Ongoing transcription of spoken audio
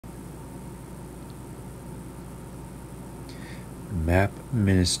MAP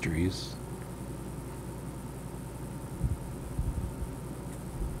Ministries.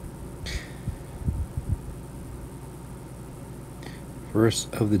 Verse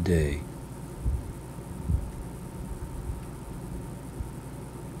of the day.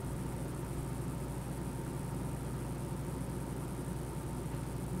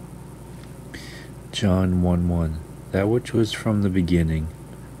 John 1:1. That which was from the beginning,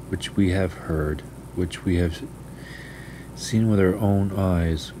 which we have heard, which we have seen with our own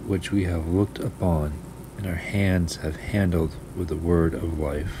eyes, which we have looked upon, and our hands have handled with the word of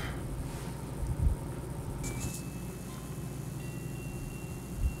life.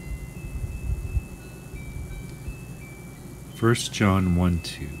 First John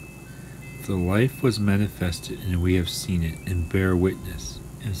 1:2. The life was manifested, and we have seen it, and bear witness,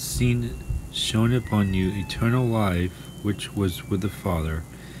 and seen it shown upon you eternal life, which was with the Father,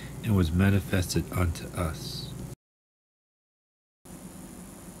 and was manifested unto us.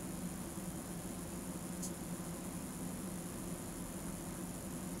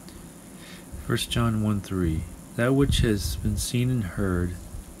 First John 1:3. That which has been seen and heard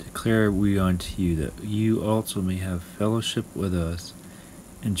declare we unto you, that you also may have fellowship with us.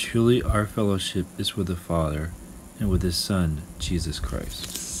 And truly our fellowship is with the Father and with His Son, Jesus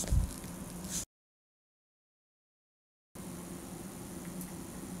Christ.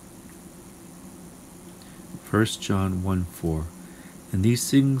 First John 1:4. And these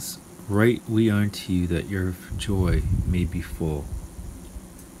things write we unto you, that your joy may be full.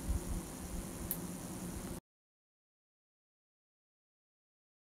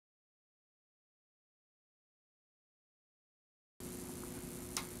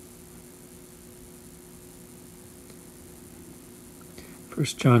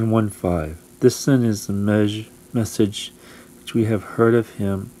 First John 1:5. This then is the message which we have heard of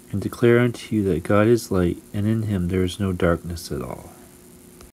Him, and declare unto you, that God is light, and in Him there is no darkness at all.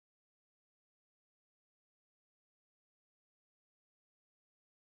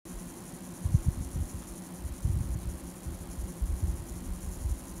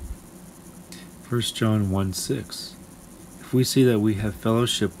 First John 1:6. If we say that we have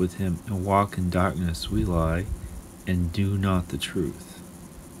fellowship with Him and walk in darkness, we lie and do not the truth.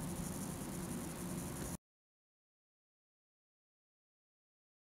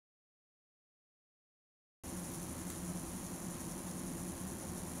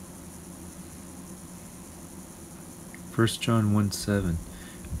 First John 1:7.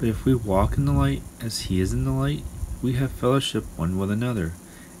 But if we walk in the light as He is in the light, we have fellowship one with another,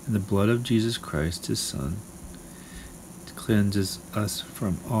 and the blood of Jesus Christ, His Son, cleanses us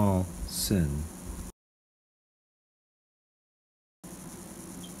from all sin.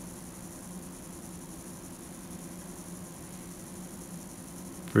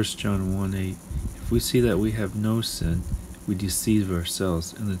 First John 1:8. If we see that we have no sin, we deceive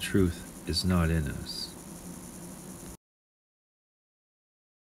ourselves, and the truth is not in us.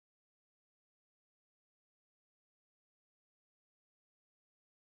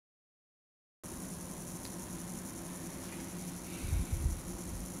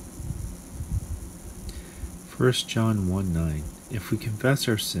 First John 1:9. If we confess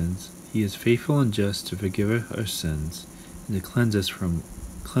our sins, He is faithful and just to forgive our sins and to cleanse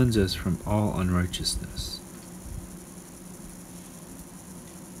us from all unrighteousness.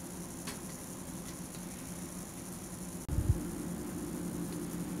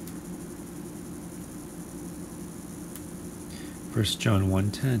 First John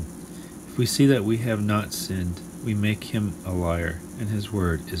 1:10. If we see that we have not sinned, we make Him a liar, and His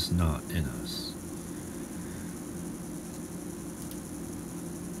word is not in us.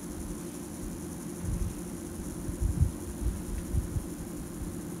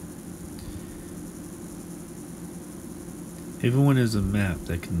 Everyone is a map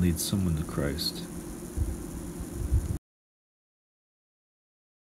that can lead someone to Christ.